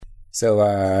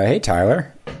Hey,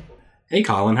 Tyler. Hey,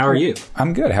 Colin. How are you?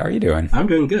 I'm good. How are you doing? I'm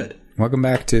doing good. Welcome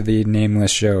back to the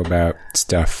nameless show about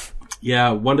stuff.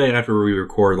 Yeah, one day after we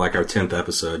record like our 10th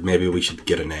episode, maybe we should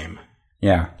get a name.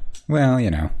 Yeah. Well,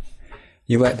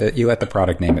 you let the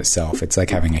product name itself. It's like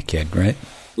having a kid, right?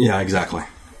 Yeah, exactly.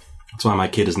 That's why my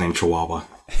kid is named Chihuahua.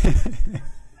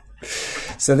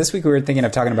 So this week we were thinking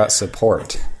of talking about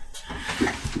support.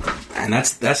 And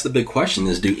that's the big question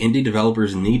is, do indie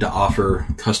developers need to offer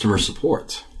customer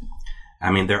support? I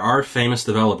mean, there are famous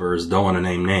developers, don't want to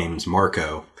name names,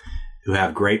 Marco, who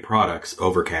have great products,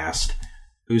 Overcast,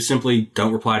 who simply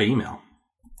don't reply to email.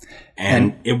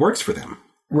 And it works for them.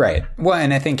 Right. Well,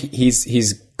 and I think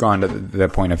he's gone to the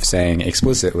point of saying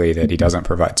explicitly that he doesn't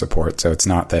provide support. So it's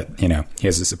not that, he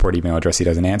has a support email address he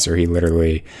doesn't answer. He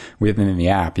literally, within the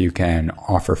app, you can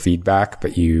offer feedback,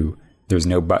 but there's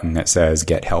no button that says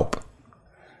get help.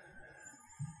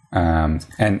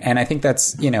 And I think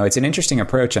that's, it's an interesting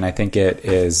approach. And I think it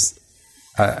is,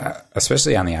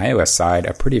 especially on the iOS side,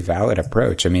 a pretty valid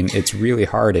approach. I mean, it's really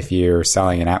hard if you're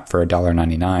selling an app for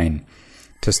 $1.99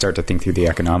 to start to think through the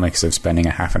economics of spending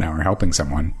a half an hour helping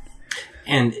someone.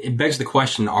 And it begs the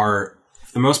question, for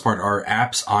the most part, are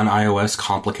apps on iOS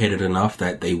complicated enough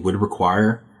that they would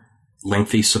require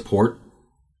lengthy support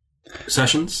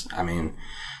sessions? I mean,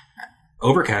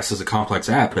 Overcast is a complex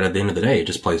app, but at the end of the day, it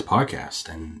just plays podcast.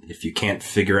 And if you can't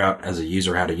figure out as a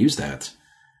user how to use that,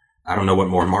 I don't know what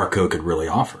more Marco could really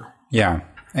offer. Yeah,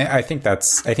 I think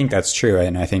that's true.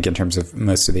 And I think in terms of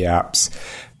most of the apps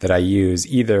that I use,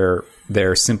 either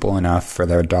they're simple enough for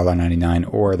their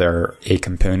 $1.99 or they're a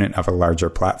component of a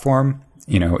larger platform.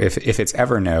 If it's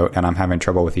Evernote and I'm having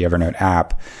trouble with the Evernote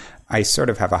app, I sort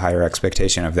of have a higher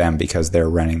expectation of them because they're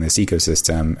running this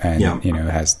ecosystem and,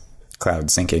 it has cloud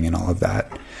syncing and all of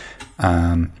that.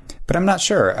 But I'm not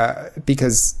sure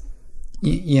because,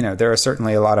 there are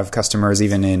certainly a lot of customers,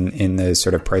 even in the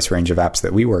sort of price range of apps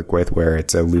that we work with, where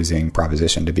it's a losing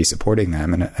proposition to be supporting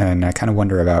them. And I kind of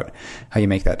wonder about how you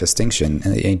make that distinction.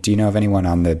 Do you know of anyone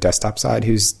on the desktop side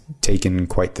who's taken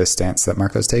quite the stance that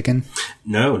Marco's taken?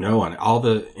 No one. All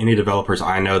the indie developers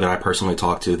I know that I personally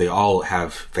talk to, they all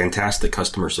have fantastic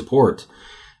customer support.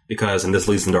 Because, and this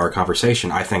leads into our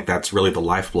conversation, I think that's really the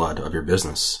lifeblood of your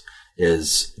business,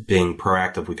 is being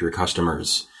proactive with your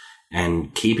customers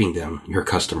and keeping them your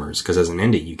customers. Because as an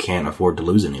indie, you can't afford to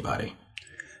lose anybody.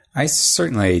 I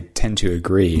certainly tend to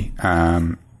agree.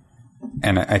 And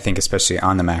I think especially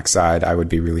on the Mac side, I would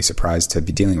be really surprised to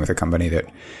be dealing with a company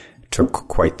that took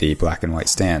quite the black and white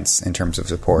stance in terms of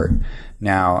support.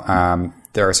 Now,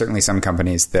 there are certainly some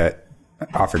companies that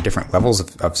offer different levels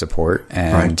of support.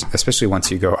 And especially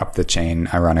once you go up the chain,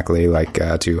 ironically, like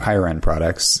to higher end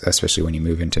products, especially when you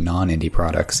move into non-indie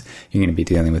products, you're going to be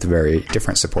dealing with very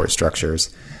different support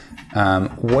structures.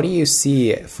 What do you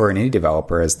see for an indie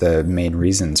developer as the main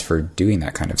reasons for doing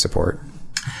that kind of support?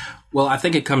 Well, I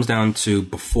think it comes down to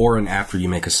before and after you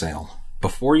make a sale.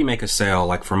 Before you make a sale,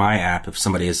 like for my app, if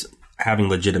somebody is having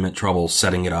legitimate trouble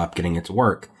setting it up, getting it to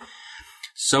work,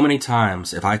 so many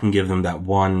times if I can give them that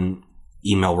one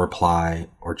email reply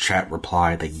or chat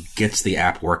reply that gets the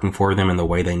app working for them in the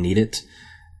way they need it,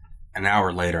 an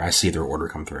hour later I see their order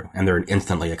come through and they're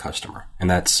instantly a customer. And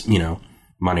that's,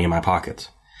 money in my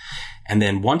pocket. And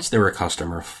then once they're a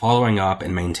customer, following up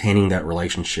and maintaining that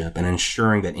relationship and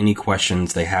ensuring that any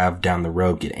questions they have down the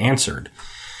road get answered,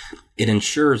 it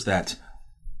ensures that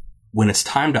when it's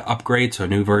time to upgrade to a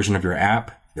new version of your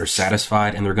app, they're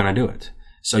satisfied and they're going to do it.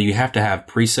 So you have to have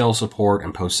pre-sale support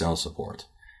and post-sale support.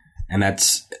 And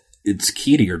it's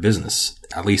key to your business,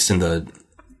 at least in the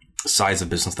size of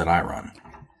business that I run.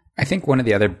 I think one of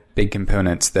the other big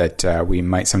components that we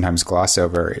might sometimes gloss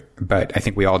over, but I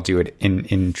think we all do it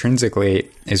intrinsically,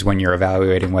 is when you're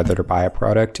evaluating whether to buy a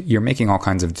product, you're making all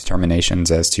kinds of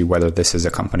determinations as to whether this is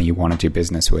a company you want to do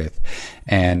business with.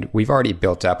 And we've already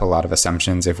built up a lot of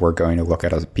assumptions if we're going to look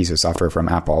at a piece of software from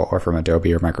Apple or from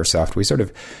Adobe or Microsoft. We sort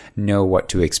of know what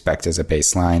to expect as a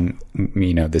baseline.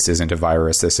 This isn't a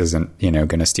virus. This isn't,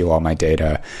 going to steal all my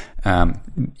data.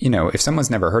 If someone's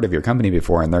never heard of your company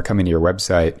before and they're coming to your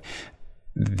website,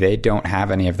 they don't have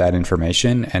any of that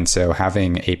information. And so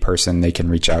having a person they can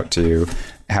reach out to,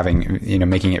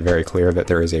 making it very clear that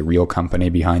there is a real company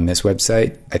behind this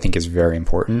website, I think is very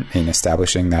important in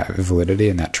establishing that validity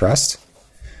and that trust.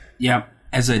 Yeah.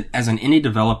 As an indie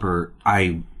developer,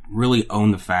 I really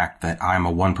own the fact that I'm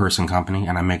a one-person company,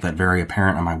 and I make that very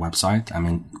apparent on my website. I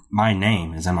mean, my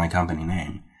name is in my company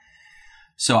name.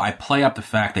 So I play up the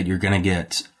fact that you're going to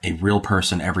get a real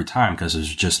person every time because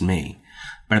it's just me.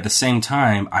 But at the same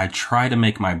time, I try to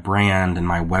make my brand and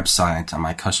my website and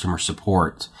my customer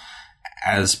support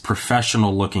as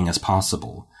professional looking as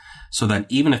possible. so that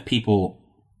even if people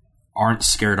aren't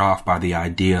scared off by the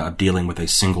idea of dealing with a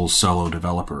single solo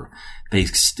developer, they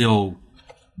still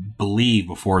believe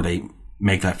before they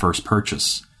make that first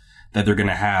purchase that they're going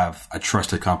to have a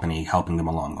trusted company helping them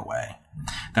along the way.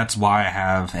 That's why I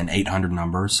have an 800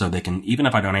 number, so they can, even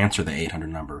if I don't answer the 800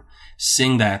 number,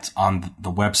 seeing that on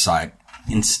the website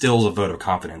instills a vote of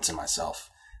confidence in myself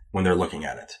when they're looking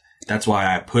at it. That's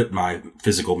why I put my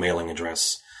physical mailing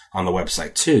address on the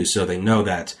website too, so they know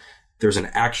that there's an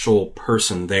actual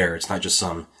person there. It's not just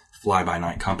some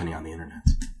fly-by-night company on the internet.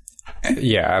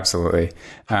 Yeah, absolutely.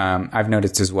 I've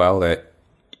noticed as well that,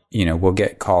 we'll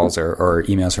get calls or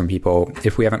emails from people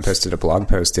if we haven't posted a blog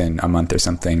post in a month or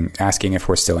something asking if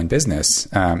we're still in business.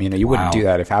 You wouldn't do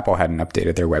that if Apple hadn't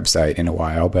updated their website in a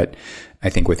while, but I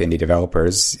think with indie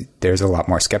developers, there's a lot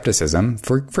more skepticism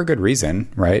for good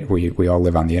reason, right? We all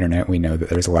live on the internet. We know that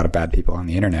there's a lot of bad people on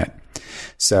the internet.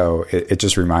 So it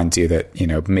just reminds you that,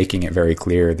 making it very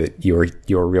clear that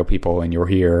you're real people and you're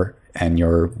here and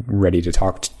you're ready to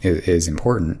talk is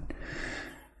important.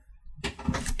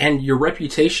 And your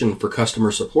reputation for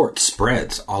customer support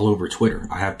spreads all over Twitter.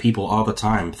 I have people all the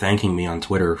time thanking me on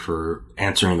Twitter for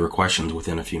answering their questions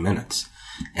within a few minutes.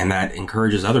 And that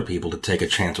encourages other people to take a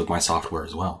chance with my software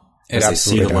as well, as they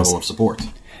see the level of support.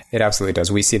 It absolutely does.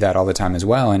 We see that all the time as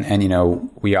well. And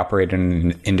we operate in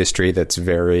an industry that's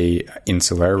very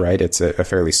insular, right? It's a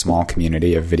fairly small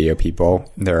community of video people.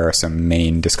 There are some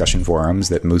main discussion forums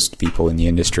that most people in the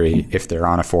industry, if they're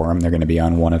on a forum, they're going to be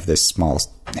on one of this small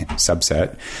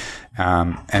subset.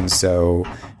 And so,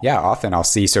 often I'll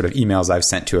see sort of emails I've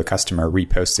sent to a customer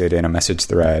reposted in a message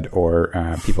thread, or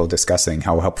people discussing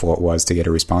how helpful it was to get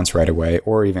a response right away,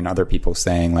 or even other people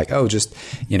saying like, oh, just,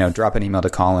 drop an email to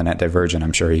Colin at Divergent.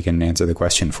 I'm sure he can answer the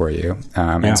question for you.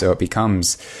 And so it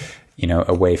becomes,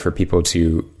 a way for people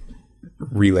to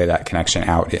relay that connection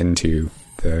out into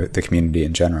the community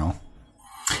in general.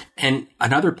 And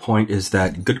another point is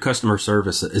that good customer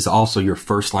service is also your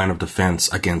first line of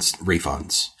defense against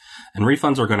refunds. And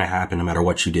refunds are going to happen no matter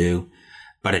what you do.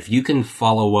 But if you can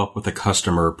follow up with a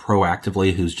customer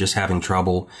proactively who's just having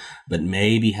trouble, but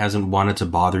maybe hasn't wanted to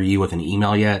bother you with an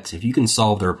email yet, if you can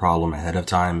solve their problem ahead of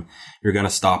time, you're going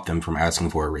to stop them from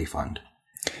asking for a refund.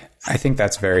 I think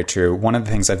that's very true. One of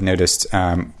the things I've noticed,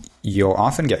 you'll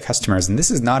often get customers, and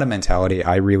this is not a mentality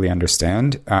I really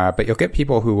understand, but you'll get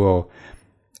people who will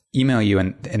email you,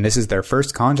 and this is their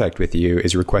first contact with you,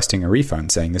 is requesting a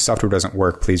refund, saying the software doesn't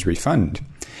work, please refund.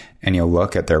 And you'll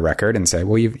look at their record and say,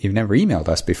 well, you've never emailed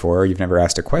us before, you've never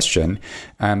asked a question.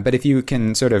 But if you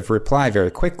can sort of reply very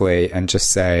quickly and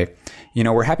just say,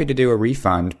 we're happy to do a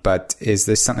refund, but is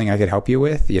this something I could help you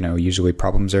with? Usually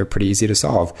problems are pretty easy to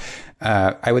solve.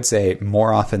 I would say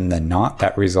more often than not,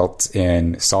 that results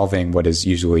in solving what is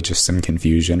usually just some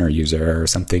confusion or user error or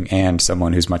something, and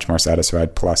someone who's much more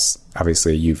satisfied. Plus,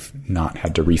 obviously, you've not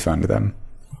had to refund them.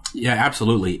 Yeah,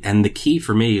 absolutely. And the key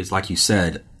for me is, like you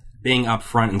said, being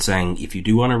upfront and saying, if you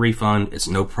do want a refund, it's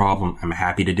no problem. I'm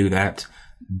happy to do that.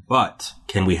 But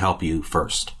can we help you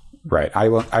first? Right. I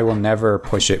will never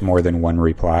push it more than one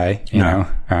reply, you know,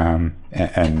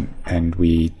 and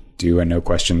we do a no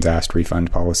questions asked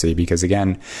refund policy, because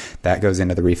again, that goes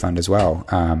into the refund as well.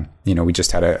 We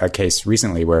just had a case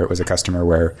recently where it was a customer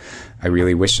where I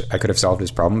really wish I could have solved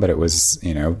his problem, but it was,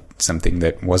 something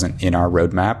that wasn't in our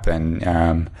roadmap,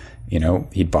 and,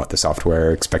 he'd bought the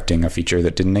software expecting a feature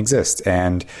that didn't exist.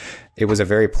 And it was a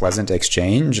very pleasant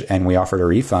exchange, and we offered a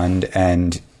refund,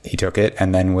 and he took it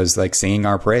and then was like singing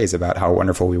our praise about how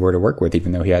wonderful we were to work with,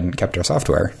 even though he hadn't kept our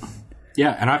software.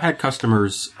 Yeah. And I've had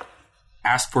customers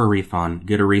ask for a refund,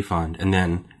 get a refund, and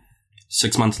then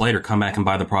 6 months later come back and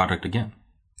buy the product again.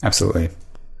 Absolutely.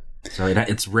 So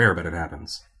it's rare, but it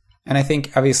happens. And I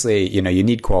think, obviously, you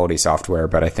need quality software,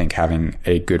 but I think having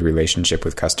a good relationship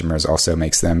with customers also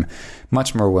makes them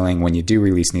much more willing, when you do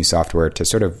release new software, to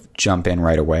sort of jump in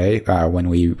right away. When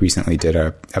we recently did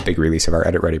a big release of our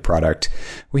Edit Ready product,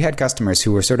 we had customers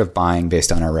who were sort of buying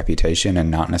based on our reputation and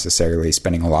not necessarily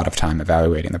spending a lot of time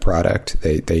evaluating the product.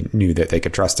 They knew that they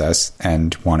could trust us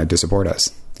and wanted to support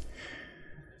us.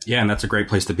 Yeah, and that's a great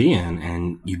place to be in.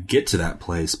 And you get to that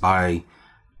place by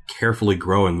carefully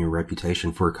growing your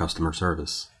reputation for customer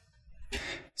service.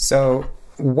 So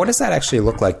what does that actually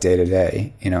look like day to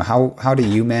day? How do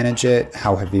you manage it?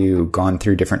 How have you gone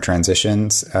through different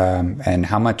transitions? And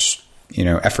how much,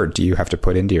 effort do you have to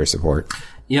put into your support?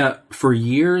 Yeah, for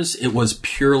years, it was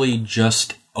purely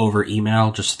just over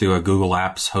email, just through a Google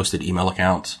Apps hosted email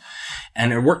account.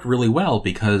 And it worked really well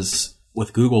because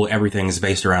with Google, everything is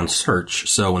based around search.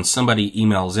 So when somebody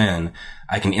emails in,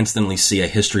 I can instantly see a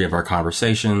history of our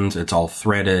conversations. It's all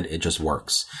threaded. It just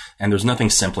works. And there's nothing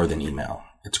simpler than email.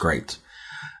 It's great.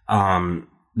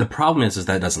 The problem is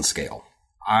that it doesn't scale.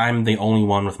 I'm the only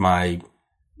one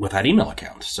with that email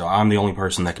account. So I'm the only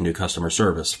person that can do customer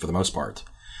service for the most part.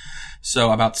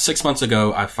 So about 6 months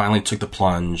ago, I finally took the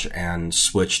plunge and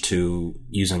switched to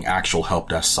using actual help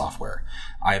desk software.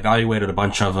 I evaluated a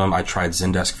bunch of them. I tried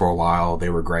Zendesk for a while. They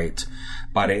were great.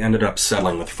 But I ended up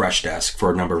settling with Freshdesk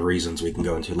for a number of reasons we can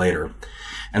go into later.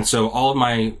 And so all of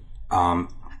my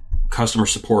customer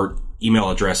support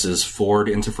email addresses forward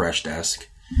into Freshdesk,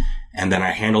 and then I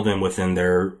handle them within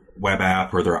their web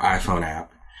app or their iPhone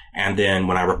app. And then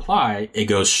when I reply, it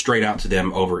goes straight out to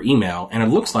them over email, and it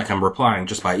looks like I'm replying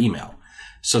just by email.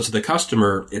 So to the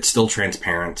customer, it's still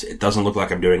transparent. It doesn't look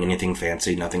like I'm doing anything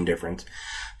fancy, nothing different.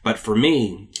 But for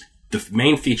me, the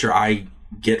main feature I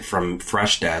get from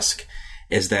Freshdesk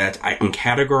is that I can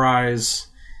categorize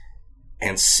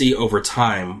and see over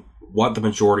time what the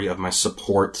majority of my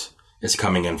support is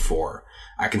coming in for.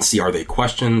 I can see, are they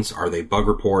questions? Are they bug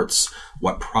reports?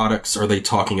 What products are they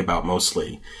talking about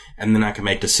mostly? And then I can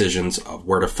make decisions of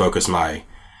where to focus my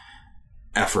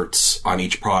efforts on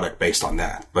each product based on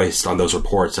that, based on those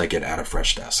reports I get out of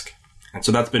Freshdesk. And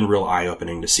so that's been real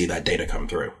eye-opening to see that data come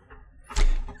through.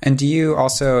 And do you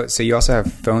also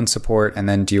have phone support, and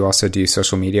then do you also do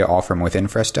social media all from within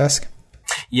Freshdesk?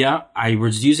 Yeah, I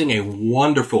was using a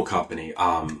wonderful company,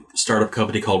 startup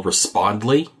company called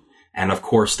Respondly. And of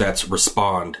course, that's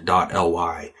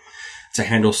respond.ly to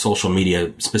handle social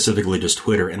media, specifically just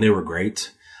Twitter. And they were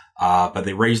great. But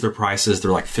they raised their prices.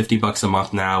 They're like $50 a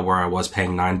month now, where I was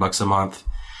paying $9 a month.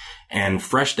 And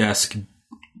Freshdesk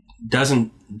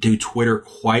doesn't do Twitter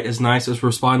quite as nice as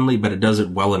Respondly, but it does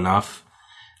it well enough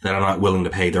that I'm not willing to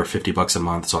pay their $50 a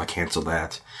month. So I canceled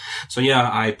that. So yeah,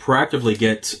 I proactively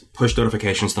get push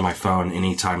notifications to my phone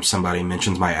anytime somebody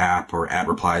mentions my app or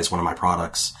replies one of my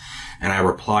products. And I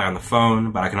reply on the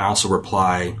phone, but I can also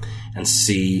reply and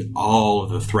see all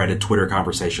of the threaded Twitter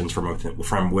conversations from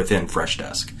within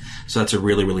Freshdesk. So that's a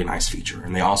really, really nice feature.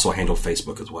 And they also handle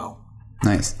Facebook as well.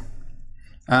 Nice.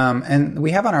 And we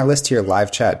have on our list here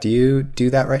live chat. Do you do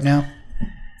that right now?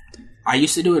 I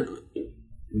used to do it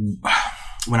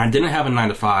when I didn't have a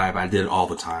 9-to-5. I did it all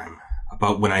the time.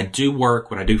 But when I do work,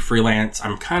 when I do freelance,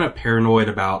 I'm kind of paranoid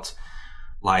about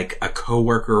like a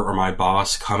coworker or my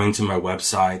boss coming to my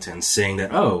website and saying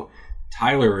that, oh,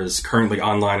 Tyler is currently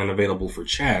online and available for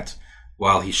chat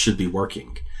while he should be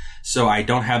working. So I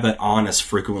don't have that on as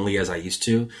frequently as I used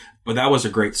to. But that was a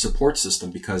great support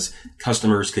system because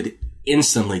customers could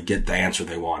instantly get the answer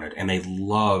they wanted. And they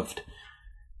loved,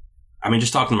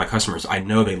 just talking to my customers, I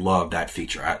know they loved that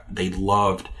feature. They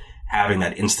loved having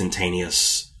that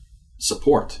instantaneous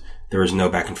support. There was no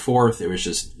back and forth. It was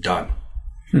just done.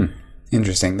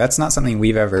 Interesting. That's not something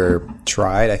we've ever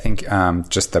tried. I think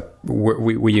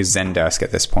we use Zendesk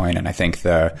at this point, and I think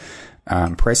the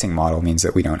pricing model means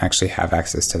that we don't actually have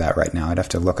access to that right now. I'd have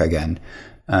to look again.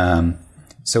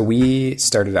 So we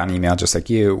started on email just like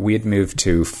you. We had moved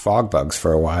to FogBugs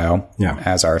for a while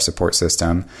as our support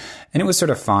system, and it was sort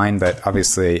of fine, but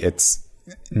obviously it's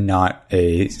not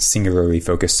a singularly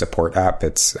focused support app.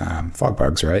 It's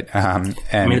FogBugs, right?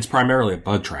 And it's primarily a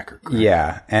bug tracker. Correct?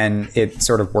 Yeah, and it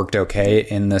sort of worked okay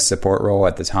in the support role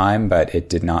at the time, but it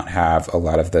did not have a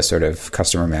lot of the sort of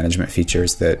customer management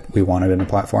features that we wanted in a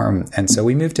platform. And so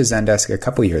we moved to Zendesk a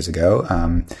couple years ago.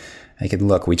 I could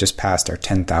look, we just passed our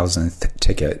 10,000th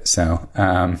ticket. So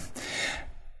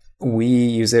we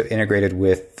use it integrated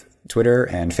with Twitter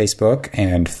and Facebook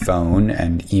and phone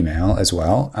and email as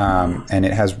well. And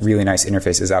it has really nice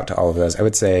interfaces out to all of those. I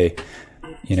would say,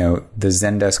 the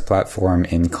Zendesk platform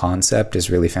in concept is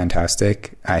really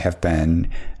fantastic. I have been,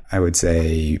 I would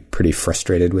say, pretty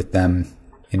frustrated with them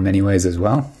in many ways as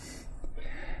well.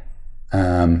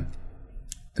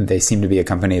 They seem to be a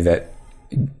company that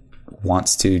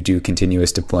wants to do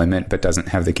continuous deployment, but doesn't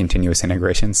have the continuous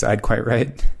integration side quite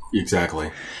right.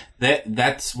 Exactly.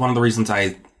 That's one of the reasons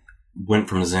I went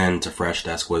from Zen to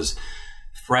Freshdesk was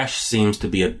Fresh seems to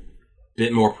be a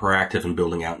bit more proactive in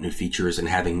building out new features and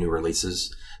having new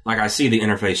releases. Like I see the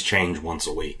interface change once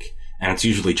a week, and it's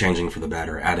usually changing for the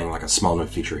better, adding like a small new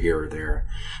feature here or there.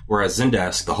 Whereas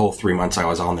Zendesk, the whole 3 months I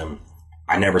was on them,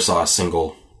 I never saw a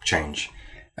single change.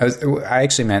 I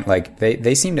actually meant like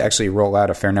they seem to actually roll out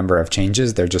a fair number of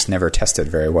changes. They're just never tested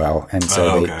very well. And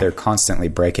so they're constantly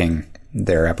breaking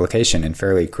their application in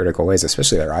fairly critical ways,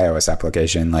 especially their iOS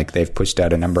application. Like they've pushed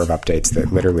out a number of updates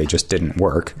that literally just didn't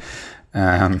work,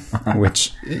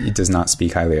 which does not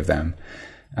speak highly of them.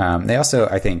 They also,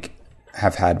 I think,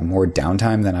 have had more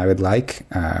downtime than I would like.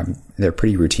 They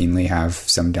pretty routinely have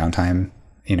some downtime,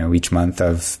 each month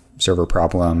of server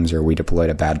problems, or we deployed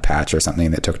a bad patch or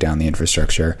something that took down the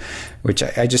infrastructure, which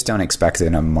I just don't expect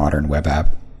in a modern web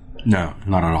app. No,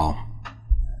 not at all.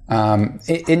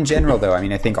 In general, though, I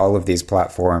mean, I think all of these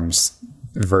platforms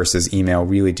versus email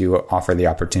really do offer the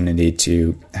opportunity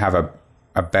to have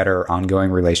a better ongoing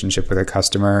relationship with a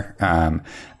customer.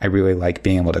 I really like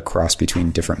being able to cross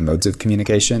between different modes of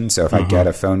communication. So if I get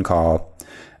a phone call,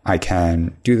 I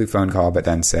can do the phone call, but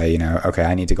then say, okay,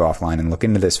 I need to go offline and look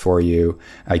into this for you.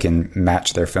 I can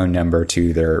match their phone number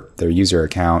to their user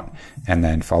account and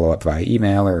then follow up via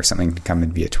email, or something can come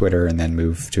in via Twitter and then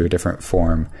move to a different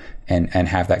form and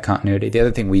have that continuity. The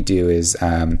other thing we do is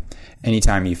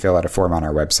anytime you fill out a form on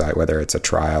our website, whether it's a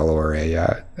trial or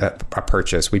a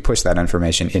purchase, we push that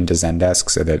information into Zendesk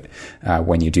so that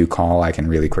when you do call, I can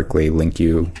really quickly link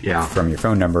you from your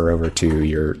phone number over to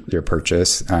your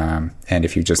purchase. And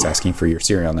if you're just asking for your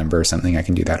serial number or something, I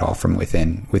can do that all from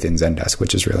within Zendesk,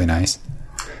 which is really nice.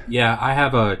 Yeah, I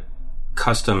have a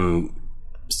custom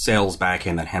sales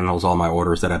backend that handles all my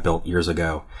orders that I built years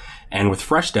ago. And with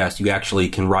Freshdesk, you actually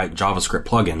can write JavaScript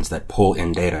plugins that pull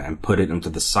in data and put it into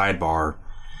the sidebar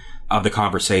of the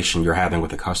conversation you're having with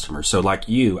the customer. So like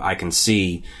you, I can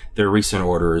see their recent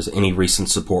orders, any recent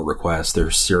support requests,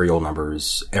 their serial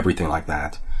numbers, everything like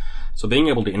that. So being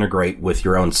able to integrate with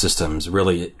your own systems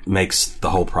really makes the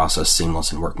whole process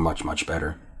seamless and work much, much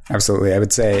better. Absolutely. I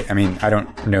would say, I mean, I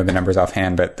don't know the numbers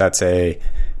offhand, but that's a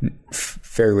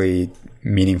fairly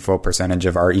meaningful percentage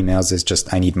of our emails is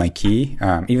just, I need my key.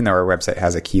 Even though our website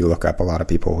has a key lookup, a lot of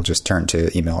people will just turn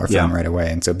to email or phone right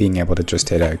away. And so being able to just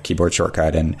hit a keyboard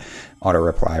shortcut and auto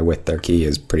reply with their key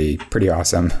is pretty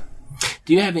awesome.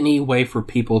 Do you have any way for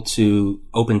people to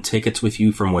open tickets with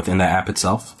you from within the app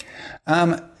itself?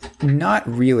 Not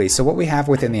really. So what we have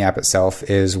within the app itself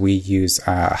is we use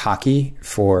Hockey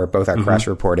for both our crash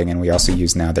reporting, and we also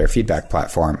use now their feedback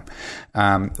platform,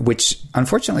 which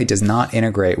unfortunately does not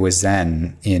integrate with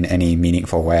Zen in any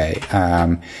meaningful way.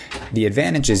 The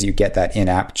advantage is you get that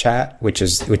in-app chat, which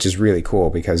is really cool,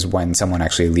 because when someone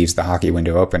actually leaves the Hockey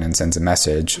window open and sends a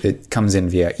message, it comes in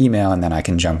via email, and then I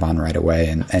can jump on right away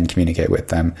and communicate with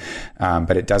them.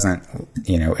 But it doesn't,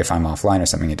 if I'm offline or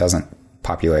something, it doesn't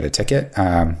populate a ticket,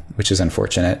 which is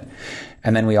unfortunate.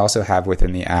 And then we also have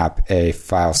within the app a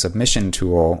file submission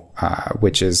tool,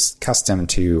 which is custom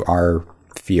to our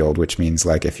field, which means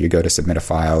like if you go to submit a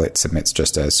file, it submits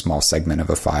just a small segment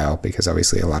of a file, because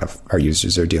obviously a lot of our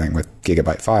users are dealing with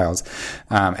gigabyte files.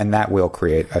 And that will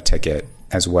create a ticket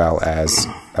as well as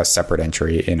a separate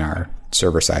entry in our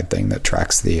server side thing that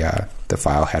tracks the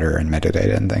file header and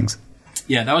metadata and things.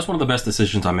 Yeah, that was one of the best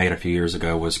decisions I made a few years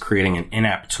ago, was creating an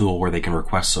in-app tool where they can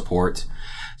request support.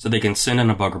 So they can send in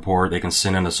a bug report, they can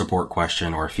send in a support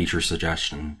question or a feature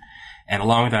suggestion. And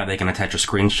along with that, they can attach a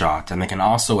screenshot, and they can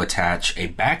also attach a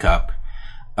backup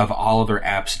of all of their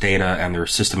app's data and their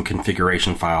system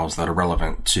configuration files that are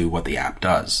relevant to what the app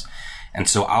does. And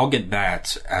so I'll get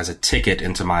that as a ticket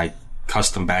into my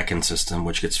custom backend system,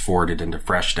 which gets forwarded into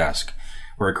Freshdesk,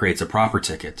 where it creates a proper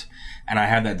ticket. And I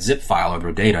have that zip file of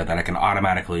their data that I can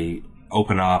automatically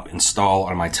open up, install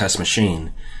on my test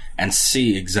machine, and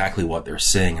see exactly what they're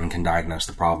seeing and can diagnose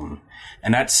the problem.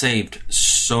 And that saved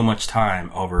so much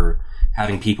time over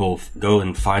having people go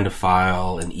and find a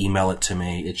file and email it to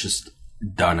me. It's just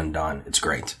done and done. It's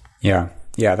great. Yeah,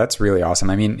 that's really awesome.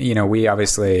 I mean, we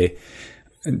obviously,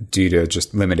 due to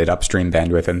just limited upstream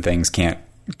bandwidth and things, can't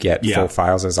get full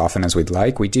files as often as we'd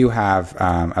like. We do have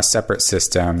a separate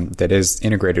system that is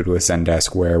integrated with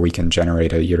Zendesk, where we can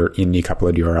generate a unique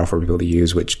upload URL for people to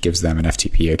use, which gives them an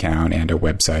FTP account and a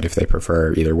website if they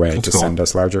prefer, either way, to send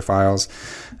us larger files.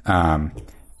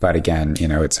 But again,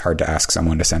 it's hard to ask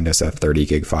someone to send us a 30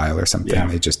 gig file or something.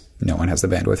 Yeah. No one has the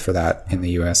bandwidth for that in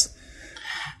the US.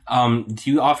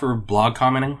 Do you offer blog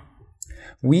commenting?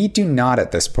 We do not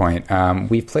at this point.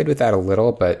 We've played with that a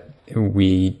little, but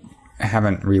we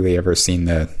haven't really ever seen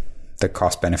the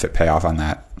cost benefit payoff on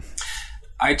that.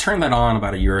 I turned that on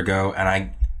about a year ago, and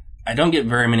I don't get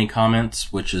very many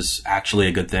comments, which is actually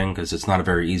a good thing, because it's not a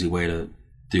very easy way to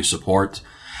do support.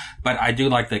 But I do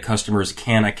like that customers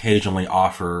can occasionally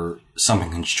offer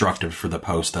something constructive for the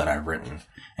post that I've written,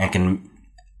 and can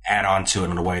add on to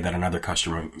it in a way that another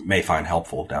customer may find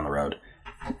helpful down the road.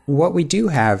 What we do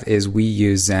have is we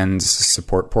use Zen's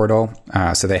support portal.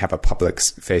 So they have a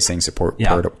public-facing support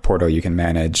portal you can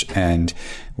manage. And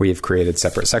we've created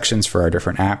separate sections for our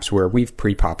different apps where we've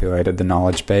pre-populated the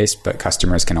knowledge base, but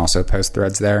customers can also post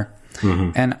threads there.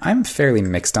 Mm-hmm. And I'm fairly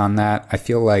mixed on that. I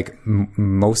feel like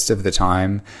most of the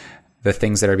time, the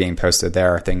things that are being posted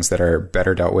there are things that are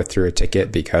better dealt with through a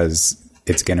ticket, because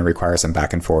it's going to require some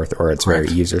back and forth, or it's very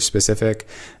user specific.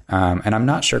 And I'm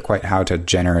not sure quite how to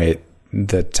generate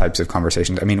the types of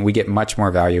conversations. I mean, we get much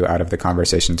more value out of the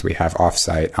conversations we have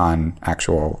offsite on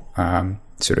actual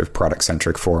sort of product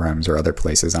centric forums or other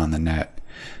places on the net.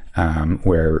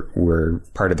 Where we're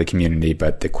part of the community,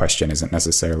 but the question isn't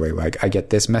necessarily like, I get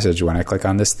this message when I click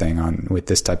on this thing with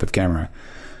this type of camera.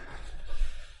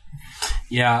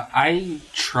 Yeah, I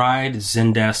tried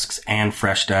Zendesk's and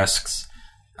Freshdesk's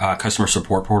customer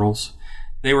support portals.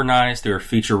 They were nice, they were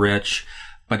feature rich,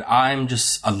 but I'm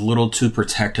just a little too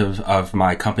protective of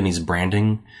my company's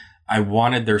branding. I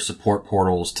wanted their support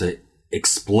portals to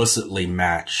explicitly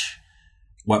match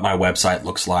what my website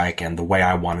looks like and the way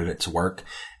I wanted it to work.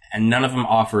 And none of them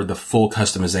offered the full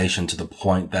customization to the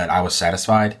point that I was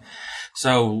satisfied.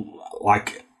 So,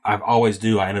 like I always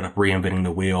do, I ended up reinventing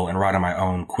the wheel and writing my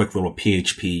own quick little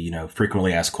PHP,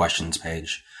 frequently asked questions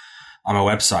page on my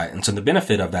website. And so the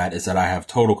benefit of that is that I have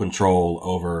total control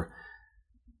over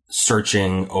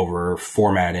searching, over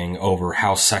formatting, over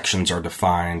how sections are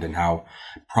defined and how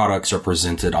products are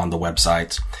presented on the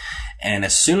website. And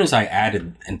as soon as I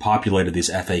added and populated these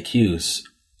FAQs,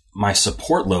 my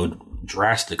support load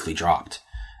drastically dropped.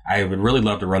 I would really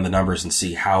love to run the numbers and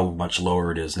see how much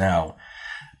lower it is now.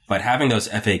 But having those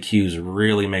FAQs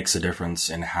really makes a difference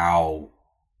in how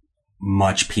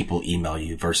much people email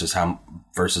you versus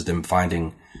them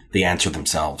finding the answer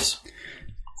themselves.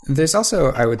 There's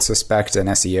also, I would suspect, an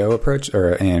SEO approach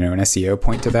or an SEO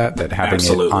point to that having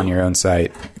Absolutely. It on your own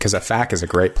site, because a FAQ is a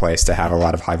great place to have a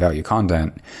lot of high value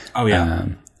content. Oh yeah.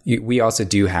 We also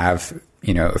do have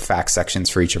FAQ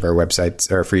sections for each of our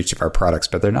websites or for each of our products,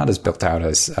 but they're not as built out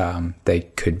as they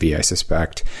could be, I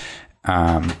suspect.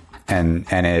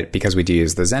 And because we do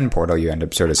use the Zen portal, you end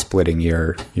up sort of splitting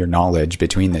your knowledge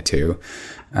between the two.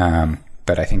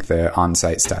 But I think the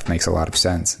on-site stuff makes a lot of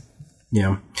sense.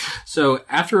 Yeah. So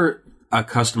after a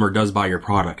customer does buy your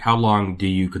product, how long do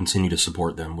you continue to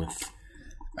support them with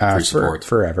free support?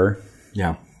 Forever.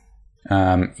 Yeah.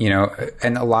 And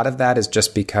a lot of that is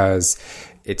just because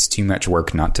it's too much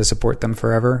work not to support them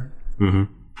forever.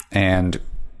 Mm-hmm. And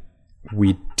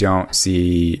we don't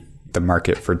see the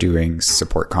market for doing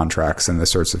support contracts and the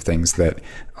sorts of things that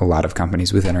a lot of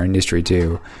companies within our industry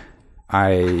do.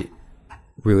 I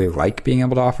really like being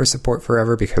able to offer support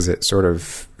forever because it sort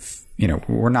of,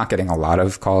 we're not getting a lot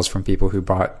of calls from people who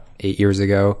bought 8 years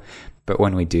ago, but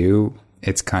when we do,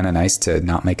 it's kind of nice to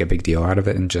not make a big deal out of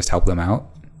it and just help them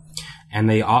out. And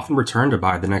they often return to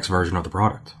buy the next version of the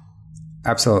product.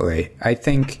 Absolutely. I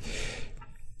think,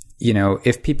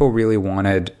 if people really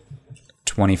wanted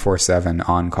 24/7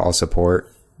 on-call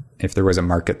support, if there was a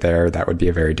market there, that would be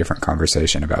a very different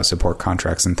conversation about support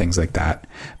contracts and things like that.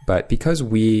 But because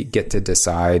we get to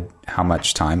decide how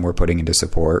much time we're putting into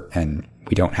support and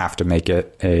we don't have to make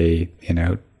it a,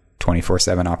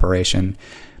 24/7 operation,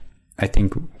 I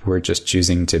think we're just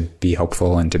choosing to be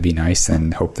hopeful and to be nice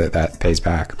and hope that pays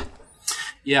back.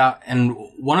 Yeah, and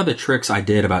one of the tricks I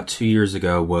did about 2 years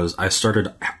ago was I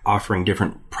started offering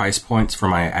different price points for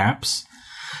my apps.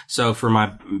 So for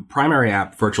my primary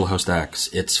app, Virtual Host X,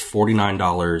 it's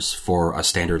 $49 for a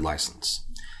standard license.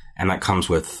 And that comes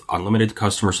with unlimited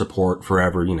customer support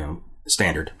forever,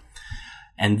 standard.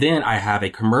 And then I have a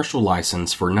commercial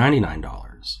license for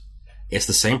 $99. It's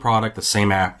the same product, the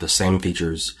same app, the same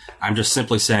features. I'm just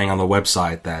simply saying on the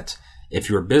website that if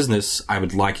you're a business, I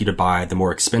would like you to buy the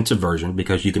more expensive version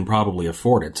because you can probably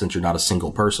afford it since you're not a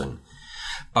single person.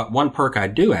 But one perk I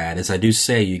do add is I do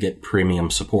say you get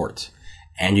premium support.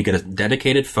 And you get a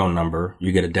dedicated phone number,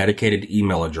 you get a dedicated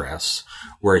email address,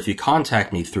 where if you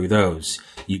contact me through those,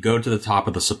 you go to the top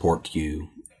of the support queue.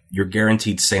 You're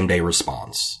guaranteed same-day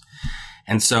response.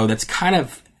 And so that's kind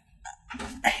of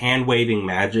hand-waving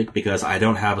magic because I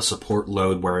don't have a support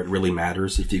load where it really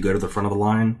matters if you go to the front of the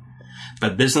line.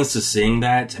 But businesses seeing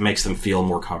that, it makes them feel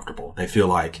more comfortable. They feel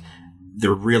like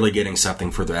they're really getting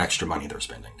something for the extra money they're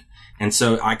spending. And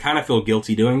so I kind of feel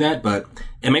guilty doing that, but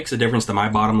it makes a difference to my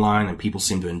bottom line, and people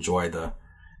seem to enjoy the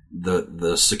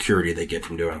security they get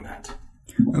from doing that.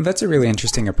 Well, that's a really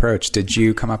interesting approach. Did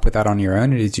you come up with that on your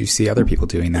own, or did you see other people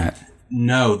doing that?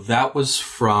 No, that was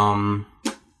from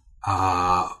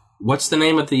what's the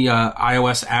name of the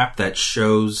iOS app that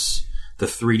shows the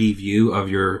 3D view of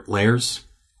your layers?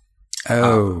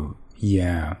 Oh,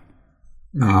 yeah.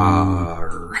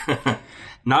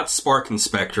 Not Spark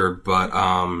Inspector, but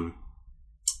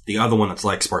the other one that's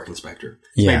like Spark Inspector.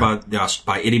 It's made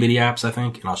by Itty Bitty Apps, I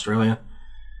think, in Australia.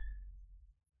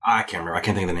 I can't remember. I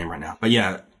can't think of the name right now. But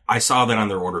yeah, I saw that on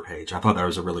their order page. I thought that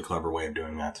was a really clever way of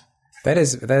doing that. That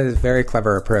is a very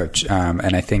clever approach.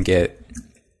 And I think it,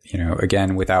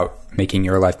 again, without making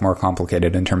your life more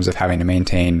complicated in terms of having to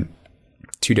maintain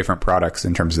two different products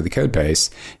in terms of the code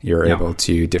base, you're able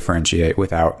to differentiate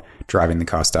without driving the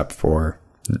cost up for,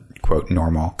 quote,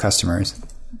 normal customers.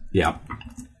 Yeah.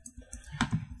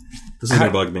 This is going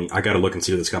to bug me. I got to look and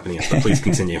see who this company is, but please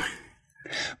continue.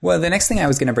 Well, the next thing I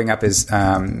was going to bring up is,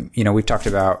 we've talked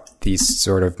about these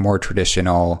sort of more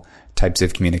traditional types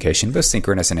of communication, both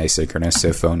synchronous and asynchronous,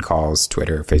 so phone calls,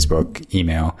 Twitter, Facebook,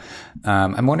 email.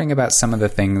 I'm wondering about some of the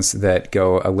things that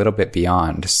go a little bit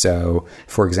beyond. So,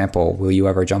 for example, will you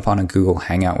ever jump on a Google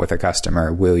Hangout with a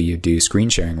customer? Will you do screen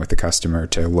sharing with the customer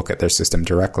to look at their system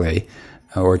directly?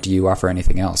 Or do you offer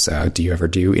anything else? Do you ever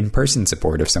do in-person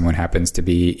support if someone happens to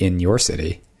be in your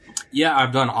city? Yeah,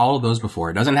 I've done all of those before.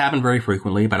 It doesn't happen very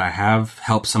frequently, but I have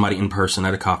helped somebody in person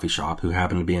at a coffee shop who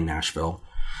happened to be in Nashville.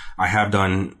 I have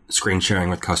done screen sharing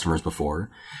with customers before,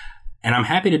 and I'm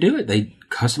happy to do it.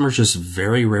 Customers just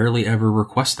very rarely ever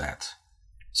request that.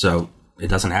 So it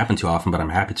doesn't happen too often, but I'm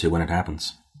happy to when it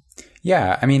happens.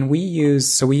 Yeah, I mean, we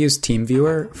use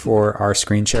TeamViewer for our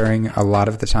screen sharing a lot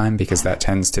of the time because that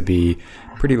tends to be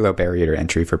pretty low barrier to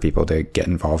entry for people to get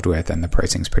involved with, and the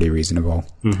pricing's pretty reasonable.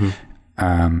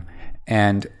 Mm-hmm.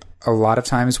 And a lot of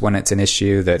times when it's an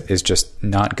issue that is just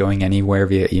not going anywhere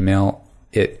via email,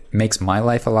 it makes my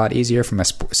life a lot easier from a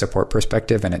support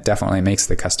perspective, and it definitely makes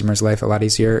the customer's life a lot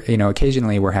easier.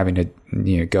 Occasionally we're having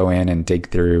to go in and dig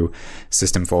through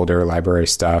system folder, library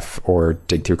stuff, or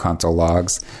dig through console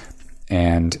logs,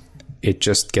 and it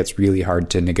just gets really hard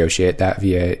to negotiate that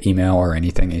via email or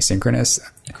anything asynchronous.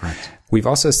 Correct. We've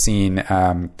also seen,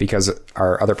 because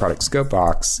our other product,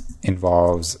 Scopebox,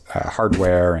 involves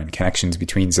hardware and connections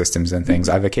between systems and things,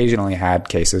 I've occasionally had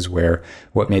cases where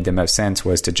what made the most sense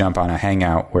was to jump on a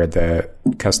Hangout where the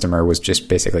customer was just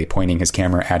basically pointing his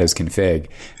camera at his config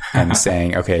and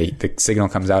saying, okay, the signal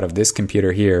comes out of this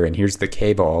computer here, and here's the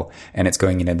cable, and it's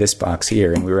going into this box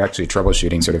here. And we were actually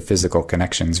troubleshooting sort of physical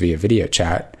connections via video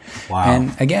chat. Wow.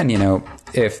 And again,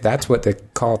 if that's what the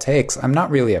call takes, I'm not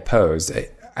really opposed.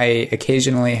 I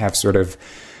occasionally have sort of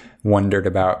wondered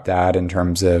about that in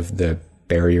terms of the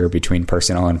barrier between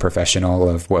personal and professional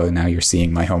of, well, now you're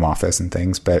seeing my home office and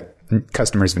things, but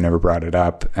customers have never brought it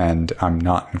up, and I'm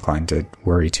not inclined to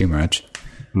worry too much.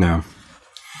 No.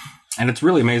 And it's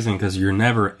really amazing because you're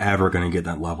never, ever going to get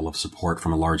that level of support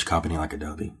from a large company like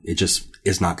Adobe. It just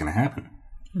is not going to happen.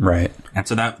 Right. And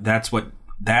so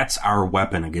that's our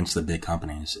weapon against the big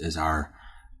companies, is our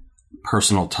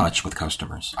personal touch with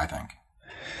customers, I think.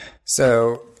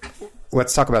 So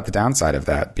let's talk about the downside of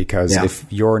that, because if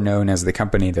you're known as the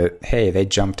company that, hey, they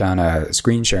jumped on a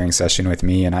screen sharing session with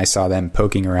me and I saw them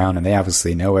poking around and they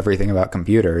obviously know everything about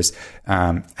computers,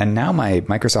 and now my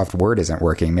Microsoft Word isn't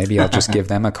working, maybe I'll just give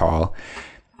them a call.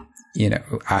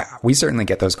 We certainly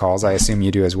get those calls. I assume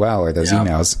you do as well, or those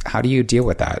emails. How do you deal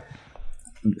with that?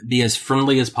 Be as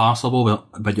friendly as possible,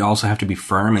 but you also have to be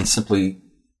firm and simply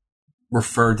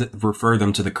refer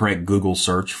them to the correct Google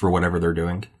search for whatever they're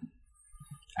doing.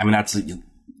 I mean, that's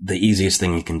the easiest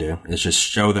thing you can do, is just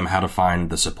show them how to find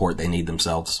the support they need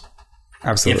themselves.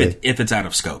 Absolutely. If it's out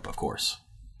of scope, of course.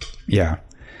 Yeah.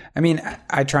 I mean,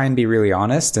 I try and be really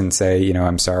honest and say,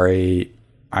 I'm sorry,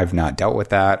 I've not dealt with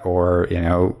that, or,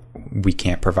 we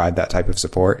can't provide that type of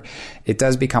support. It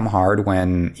does become hard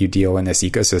when you deal in this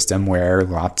ecosystem where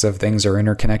lots of things are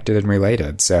interconnected and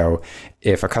related. So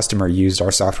if a customer used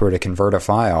our software to convert a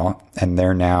file and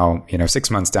they're now,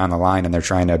 6 months down the line and they're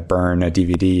trying to burn a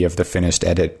DVD of the finished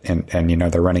edit and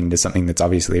they're running into something that's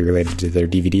obviously related to their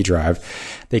DVD drive,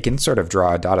 they can sort of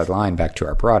draw a dotted line back to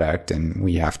our product, and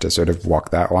we have to sort of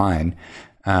walk that line.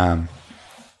 And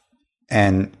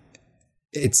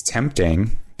it's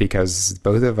tempting, because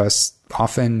both of us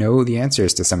often know the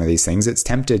answers to some of these things. It's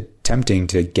tempting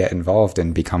to get involved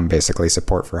and become basically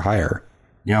support for hire.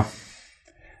 Yeah.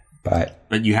 But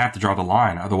you have to draw the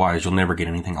line. Otherwise, you'll never get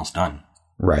anything else done.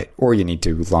 Right. Or you need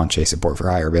to launch a support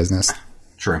for hire business.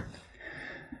 True.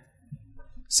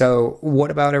 So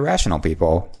what about irrational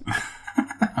people?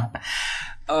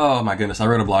 Oh, my goodness. I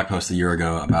wrote a blog post a year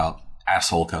ago about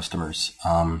asshole customers.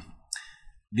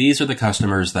 These are the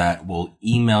customers that will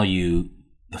email you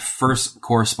the first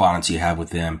correspondence you have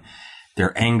with them.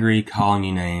 They're angry, calling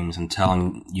you names, and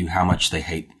telling you how much they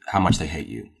hate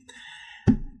you.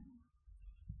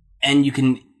 And you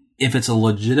can, if it's a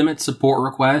legitimate support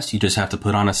request, you just have to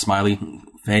put on a smiley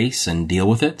face and deal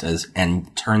with it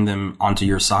and turn them onto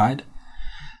your side.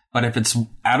 But if it's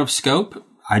out of scope,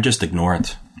 I just ignore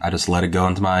it. I just let it go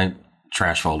into my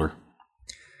trash folder.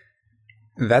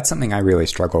 That's something I really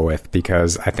struggle with,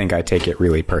 because I think I take it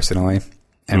really personally.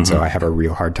 And so I have a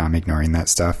real hard time ignoring that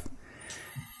stuff.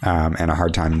 and a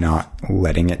hard time not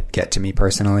letting it get to me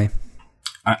personally.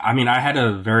 I mean, I had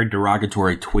a very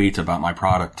derogatory tweet about my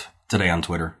product today on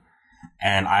Twitter,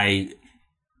 and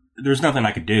there's nothing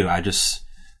I could do. I just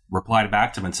replied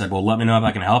back to him and said, well, let me know if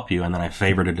I can help you. And then I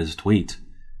favorited his tweet.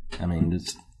 I mean,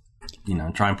 just,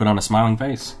 try and put on a smiling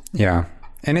face. Yeah.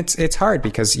 And it's hard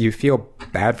because you feel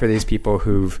bad for these people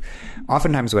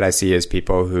oftentimes what I see is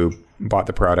people who bought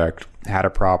the product, had a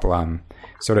problem,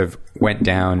 sort of went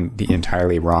down the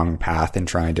entirely wrong path in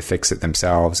trying to fix it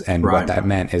themselves. And what that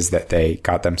meant is that they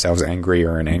got themselves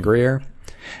angrier and angrier.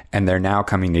 And they're now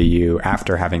coming to you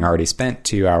after having already spent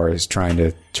 2 hours trying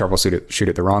to troubleshoot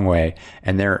it the wrong way.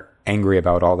 And they're angry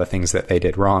about all the things that they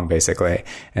did wrong, basically.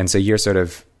 And so you're sort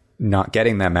of not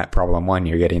getting them at problem 1,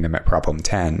 you're getting them at problem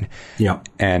 10. Yeah.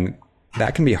 And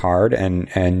that can be hard.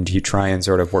 And you try and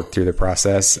sort of work through the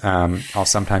process. I'll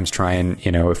sometimes try and,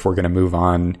 if we're going to move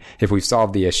on, if we've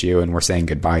solved the issue and we're saying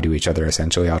goodbye to each other,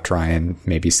 essentially, I'll try and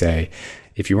maybe say,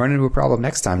 if you run into a problem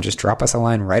next time, just drop us a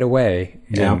line right away.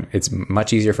 Yeah. And it's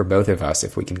much easier for both of us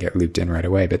if we can get looped in right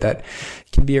away. But that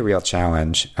can be a real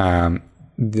challenge.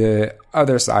 The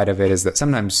other side of it is that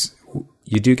sometimes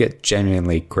you do get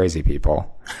genuinely crazy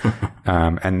people.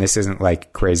 And this isn't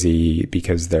like crazy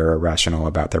because they're irrational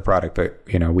about their product, but,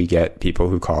 we get people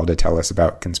who call to tell us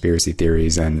about conspiracy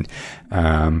theories. And,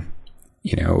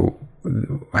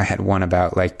 I had one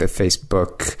about like the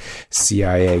Facebook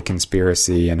CIA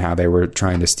conspiracy and how they were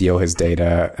trying to steal his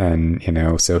data. And,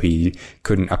 so he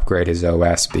couldn't upgrade his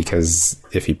OS because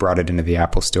if he brought it into the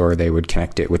Apple store, they would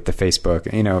connect it with the Facebook,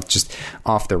 just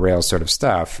off the rails sort of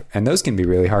stuff. And those can be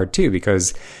really hard too,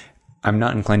 because I'm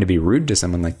not inclined to be rude to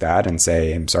someone like that and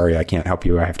say, I'm sorry, I can't help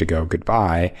you. I have to go.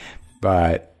 Goodbye.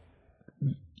 But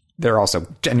they're also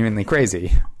genuinely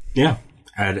crazy. Yeah.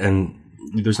 And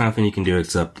there's nothing you can do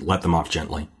except let them off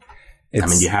gently.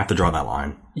 You have to draw that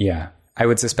line. Yeah. I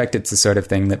would suspect it's the sort of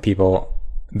thing that people,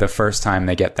 the first time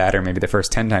they get that, or maybe the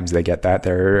first 10 times they get that,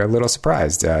 they're a little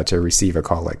surprised to receive a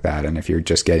call like that. And if you're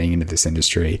just getting into this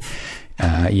industry,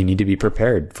 you need to be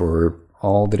prepared for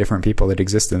all the different people that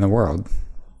exist in the world.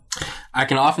 I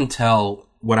can often tell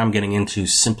what I'm getting into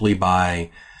simply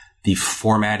by the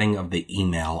formatting of the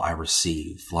email I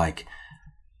receive. Like,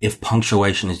 if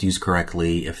punctuation is used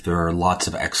correctly, if there are lots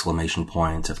of exclamation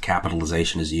points, if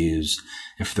capitalization is used,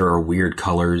 if there are weird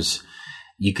colors,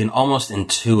 you can almost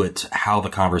intuit how the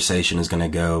conversation is going to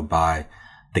go by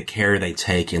the care they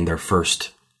take in their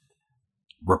first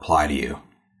reply to you.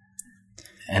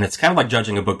 And it's kind of like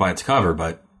judging a book by its cover,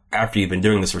 but after you've been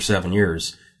doing this for 7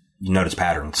 years, you notice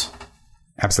patterns.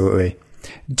 Absolutely.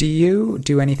 Do you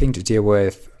do anything to deal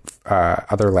with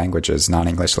other languages,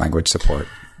 non-English language support?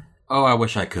 Oh, I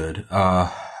wish I could.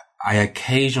 I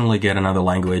occasionally get another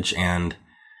language, and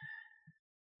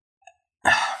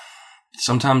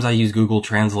sometimes I use Google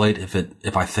Translate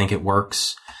if I think it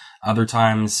works. Other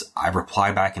times I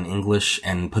reply back in English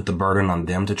and put the burden on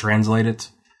them to translate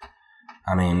it.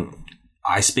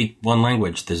 I speak one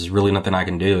language. There's really nothing I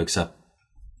can do except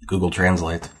Google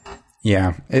Translate.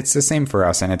 Yeah, it's the same for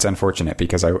us, and it's unfortunate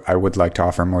because I would like to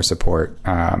offer more support.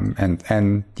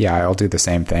 And yeah, I'll do the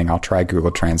same thing. I'll try Google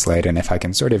Translate, and if I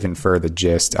can sort of infer the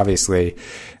gist, obviously,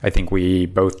 I think we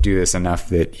both do this enough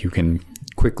that you can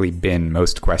quickly bin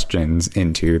most questions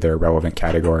into their relevant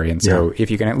category. And so if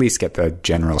you can at least get the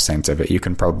general sense of it, you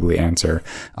can probably answer.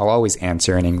 I'll always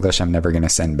answer in English. I'm never going to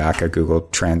send back a Google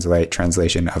Translate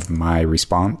translation of my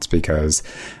response because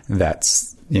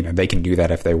that's, they can do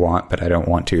that if they want, but I don't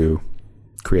want to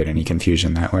create any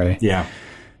confusion that way. Yeah.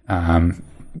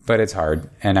 But it's hard.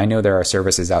 And I know there are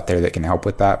services out there that can help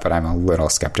with that, but I'm a little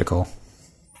skeptical.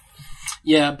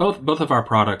 Yeah, both of our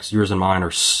products, yours and mine, are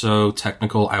so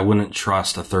technical, I wouldn't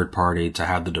trust a third party to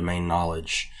have the domain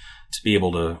knowledge to be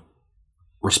able to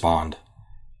respond.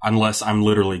 Unless I'm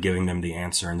literally giving them the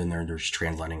answer and then they're just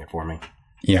translating it for me.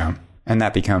 Yeah. And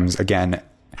that becomes, again,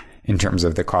 in terms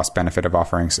of the cost benefit of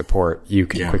offering support, you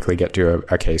can quickly get to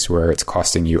a case where it's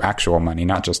costing you actual money,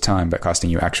 not just time, but costing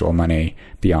you actual money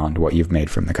beyond what you've made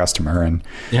from the customer. And,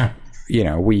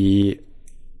 we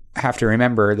have to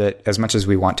remember that as much as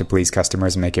we want to please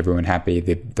customers and make everyone happy,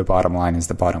 the bottom line is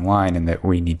the bottom line, and that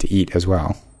we need to eat as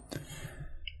well.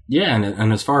 Yeah.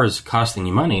 And as far as costing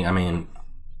you money,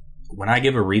 when I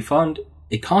give a refund,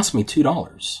 it costs me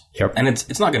 $2. Yep. And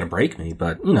it's not going to break me,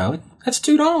 but that's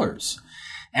 $2.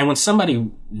 And when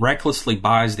somebody recklessly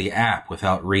buys the app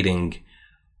without reading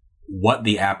what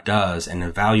the app does and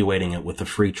evaluating it with a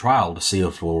free trial to see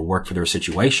if it will work for their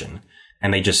situation,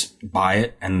 and they just buy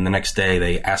it and the next day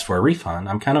they ask for a refund,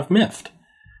 I'm kind of miffed.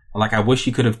 Like, I wish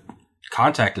you could have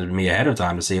contacted me ahead of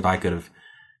time to see if I could have,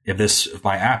 if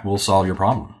my app will solve your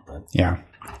problem. But yeah.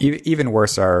 Even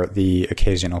worse are the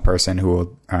occasional person who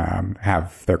will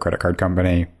have their credit card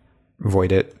company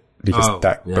void it because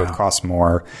both costs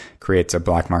more, creates a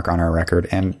black mark on our record.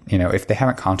 And, if they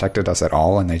haven't contacted us at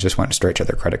all and they just went straight to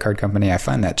their credit card company, I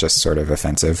find that just sort of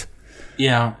offensive.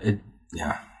 Yeah. And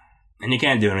you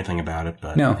can't do anything about it,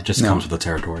 but it just comes with the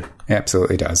territory. It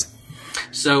absolutely does.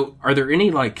 So are there any,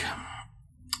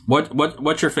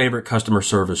 what's your favorite customer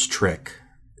service trick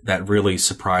that really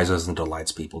surprises and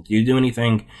delights people? Do you do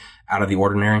anything out of the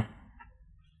ordinary?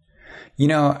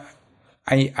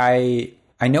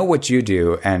 I know what you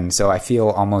do, and so I feel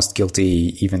almost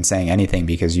guilty even saying anything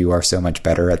because you are so much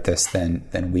better at this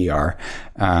than we are.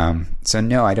 So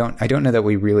no, I don't know that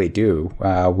we really do.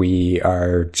 We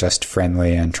are just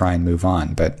friendly and try and move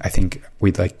on, but I think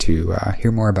we'd like to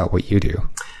hear more about what you do.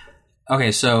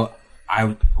 Okay, so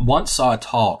I once saw a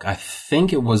talk, I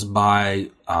think it was by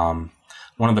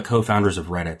one of the co-founders of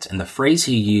Reddit, and the phrase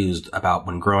he used about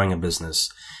when growing a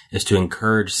business is to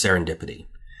encourage serendipity.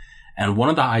 And one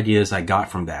of the ideas I got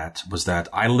from that was that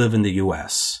I live in the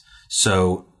US,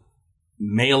 so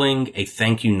mailing a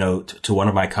thank you note to one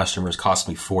of my customers cost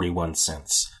me 41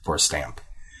 cents for a stamp.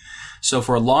 So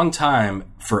for a long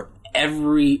time, for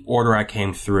every order I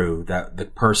came through that the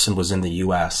person was in the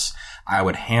US, I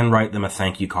would handwrite them a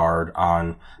thank you card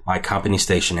on my company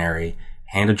stationery,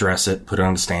 hand address it, put it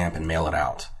on a stamp, and mail it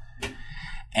out.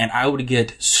 And I would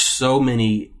get so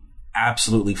many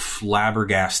absolutely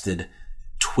flabbergasted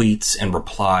tweets and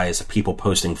replies of people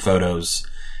posting photos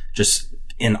just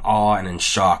in awe and in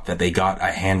shock that they got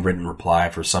a handwritten reply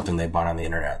for something they bought on the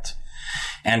internet.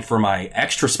 And for my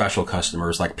extra special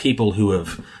customers, like people who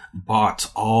have bought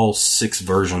all 6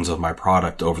 versions of my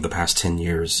product over the past 10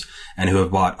 years and who have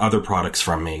bought other products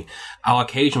from me, I'll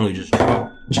occasionally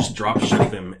just drop ship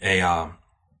them a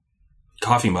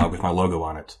coffee mug with my logo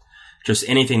on it. Just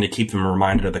anything to keep them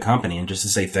reminded of the company and just to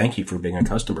say thank you for being a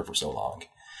customer for so long.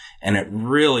 And it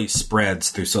really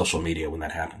spreads through social media when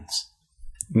that happens.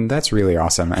 That's really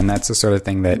awesome. And that's the sort of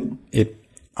thing that it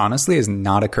honestly has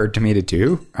not occurred to me to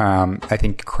do. I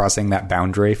think crossing that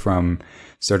boundary from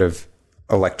sort of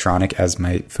electronic, as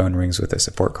my phone rings with a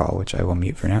support call, which I will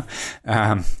mute for now,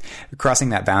 crossing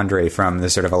that boundary from the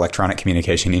sort of electronic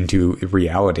communication into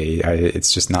reality,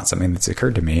 it's just not something that's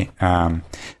occurred to me.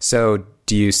 So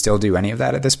do you still do any of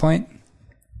that at this point?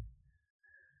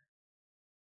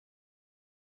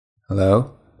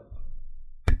 Hello?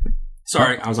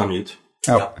 Sorry, I was on mute.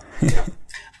 Oh. Yeah.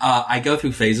 I go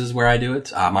through phases where I do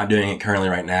it. I'm not doing it currently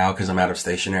right now because I'm out of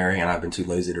stationery and I've been too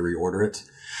lazy to reorder it.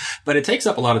 But it takes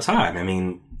up a lot of time. I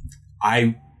mean,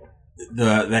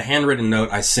 the handwritten note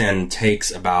I send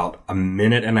takes about a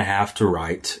minute and a half to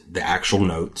write the actual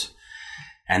note.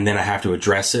 And then I have to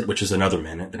address it, which is another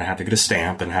minute. Then I have to get a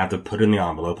stamp and have to put it in the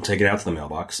envelope and take it out to the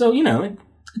mailbox. So,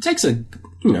 it takes a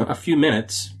few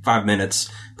minutes, 5 minutes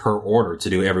per order to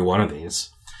do every one of these.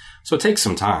 So it takes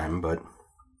some time, but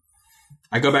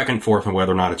I go back and forth on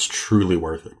whether or not it's truly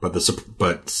worth it.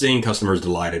 But seeing customers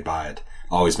delighted by it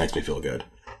always makes me feel good.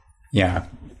 Yeah.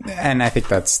 And I think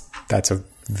that's a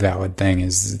valid thing,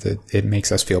 is that it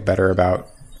makes us feel better about,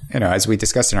 as we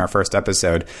discussed in our first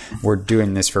episode, we're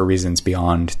doing this for reasons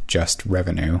beyond just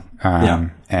revenue.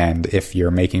 And if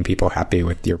you're making people happy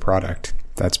with your product,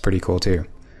 that's pretty cool too.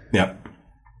 Yep.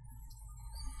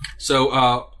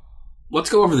 So, let's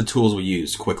go over the tools we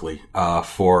use quickly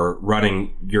for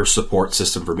running your support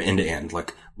system from end to end.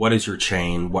 Like, what is your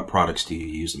chain? What products do you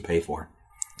use and pay for?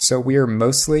 So we are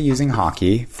mostly using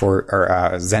Hockey or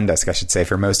Zendesk, I should say,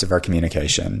 for most of our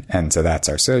communication. And so that's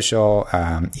our social,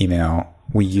 email.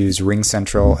 We use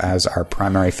RingCentral as our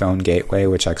primary phone gateway,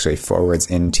 which actually forwards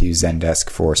into Zendesk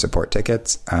for support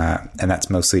tickets. And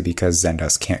that's mostly because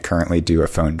Zendesk can't currently do a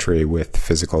phone tree with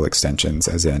physical extensions,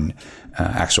 as in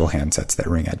actual handsets that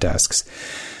ring at desks.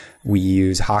 We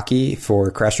use Hockey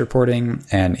for crash reporting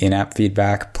and in-app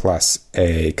feedback, plus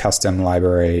a custom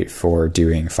library for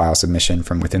doing file submission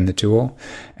from within the tool,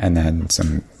 and then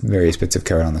some various bits of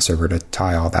code on the server to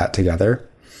tie all that together.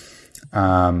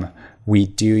 We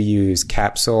do use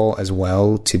Capsule as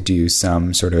well to do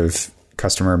some sort of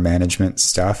customer management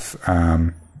stuff,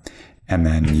 and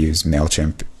then use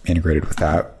MailChimp integrated with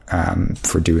that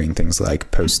for doing things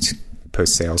like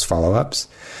post-sales follow-ups.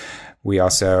 We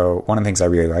also, one of the things I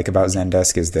really like about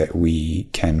Zendesk is that we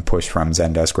can push from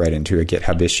Zendesk right into a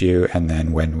GitHub issue. And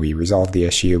then when we resolve the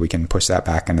issue, we can push that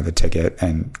back into the ticket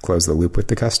and close the loop with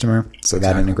the customer. So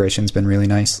that integration's been really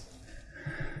nice.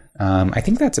 I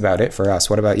think that's about it for us.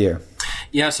 What about you?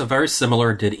 Yeah, so very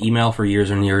similar. Did email for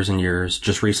years and years and years.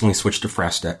 Just recently switched to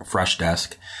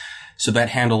Freshdesk. So that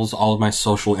handles all of my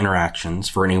social interactions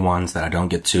for any ones that I don't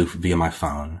get to via my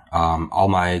phone. All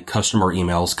my customer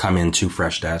emails come into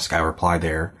Freshdesk. I reply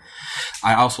there.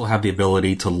 I also have the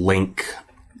ability to link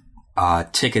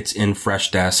tickets in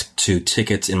Freshdesk to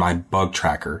tickets in my bug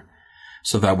tracker,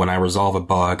 so that when I resolve a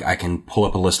bug, I can pull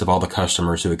up a list of all the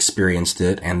customers who experienced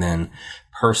it and then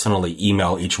personally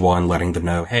email each one letting them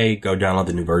know, hey, go download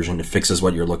the new version. It fixes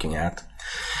what you're looking at.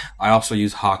 I also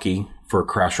use Hockey for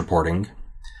crash reporting.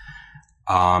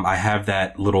 I have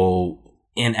that little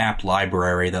in-app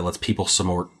library that lets people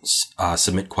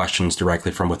submit questions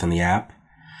directly from within the app.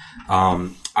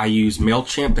 I use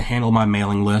MailChimp to handle my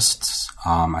mailing lists.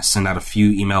 I send out a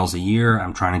few emails a year.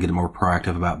 I'm trying to get more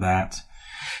proactive about that.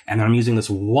 And I'm using this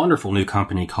wonderful new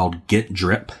company called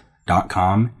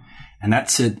getdrip.com. And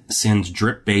that sends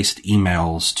drip-based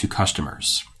emails to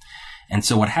customers. And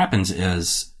so what happens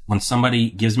is when somebody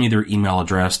gives me their email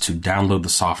address to download the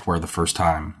software the first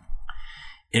time,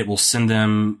 it will send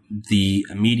them the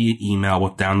immediate email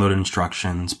with download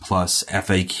instructions plus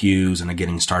FAQs and a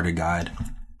getting started guide.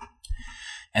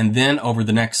 And then over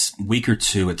the next week or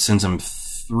two, it sends them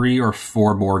 3 or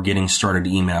 4 more getting started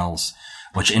emails,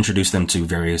 which introduce them to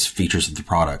various features of the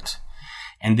product.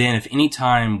 And then if any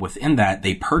time within that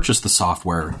they purchase the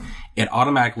software, it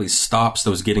automatically stops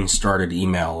those getting started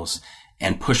emails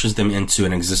and pushes them into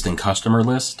an existing customer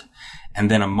list. And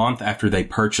then a month after they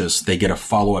purchase, they get a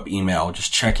follow-up email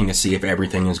just checking to see if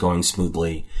everything is going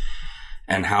smoothly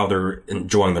and how they're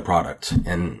enjoying the product.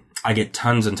 And I get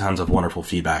tons and tons of wonderful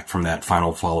feedback from that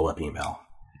final follow-up email.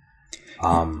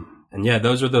 And yeah,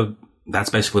 that's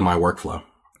basically my workflow.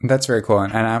 That's very cool.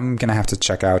 And I'm going to have to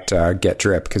check out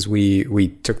GetDrip, because we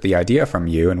took the idea from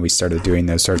you and we started doing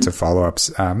those sorts of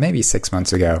follow-ups maybe 6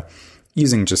 months ago,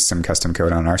 using just some custom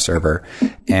code on our server.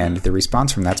 And the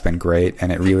response from that's been great. And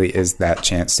it really is that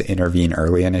chance to intervene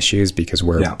early in issues, because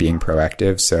we're being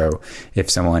proactive. So if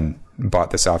someone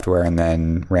bought the software and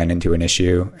then ran into an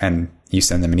issue and you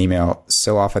send them an email,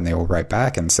 so often they will write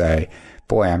back and say,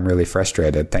 boy, I'm really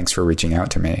frustrated. Thanks for reaching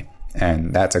out to me.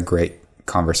 And that's a great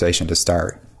conversation to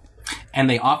start. And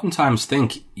they oftentimes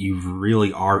think you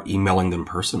really are emailing them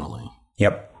personally.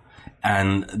 Yep.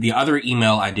 And the other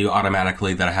email I do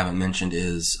automatically that I haven't mentioned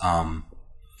is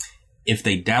if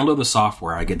they download the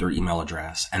software, I get their email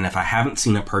address. And if I haven't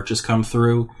seen a purchase come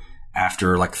through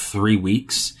after like 3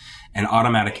 weeks, an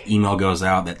automatic email goes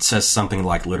out that says something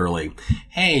like literally,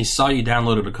 hey, saw you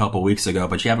downloaded a couple weeks ago,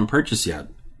 but you haven't purchased yet.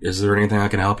 Is there anything I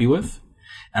can help you with?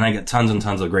 And I get tons and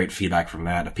tons of great feedback from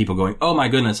that, of people going, oh my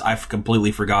goodness, I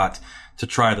completely forgot to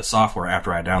try the software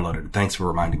after I downloaded it. Thanks for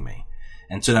reminding me.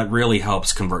 And so that really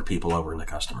helps convert people over into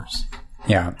customers.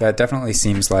 Yeah, that definitely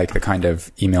seems like the kind of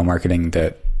email marketing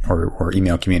that, or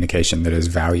email communication that is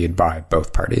valued by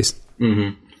both parties.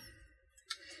 Mm-hmm.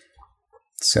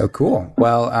 So cool.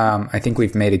 Well, I think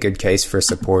we've made a good case for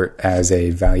support as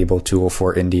a valuable tool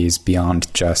for indies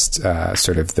beyond just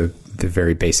sort of the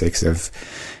very basics of,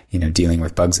 dealing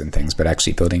with bugs and things, but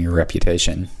actually building your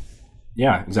reputation.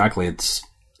 Yeah, exactly. It's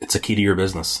a key to your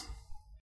business.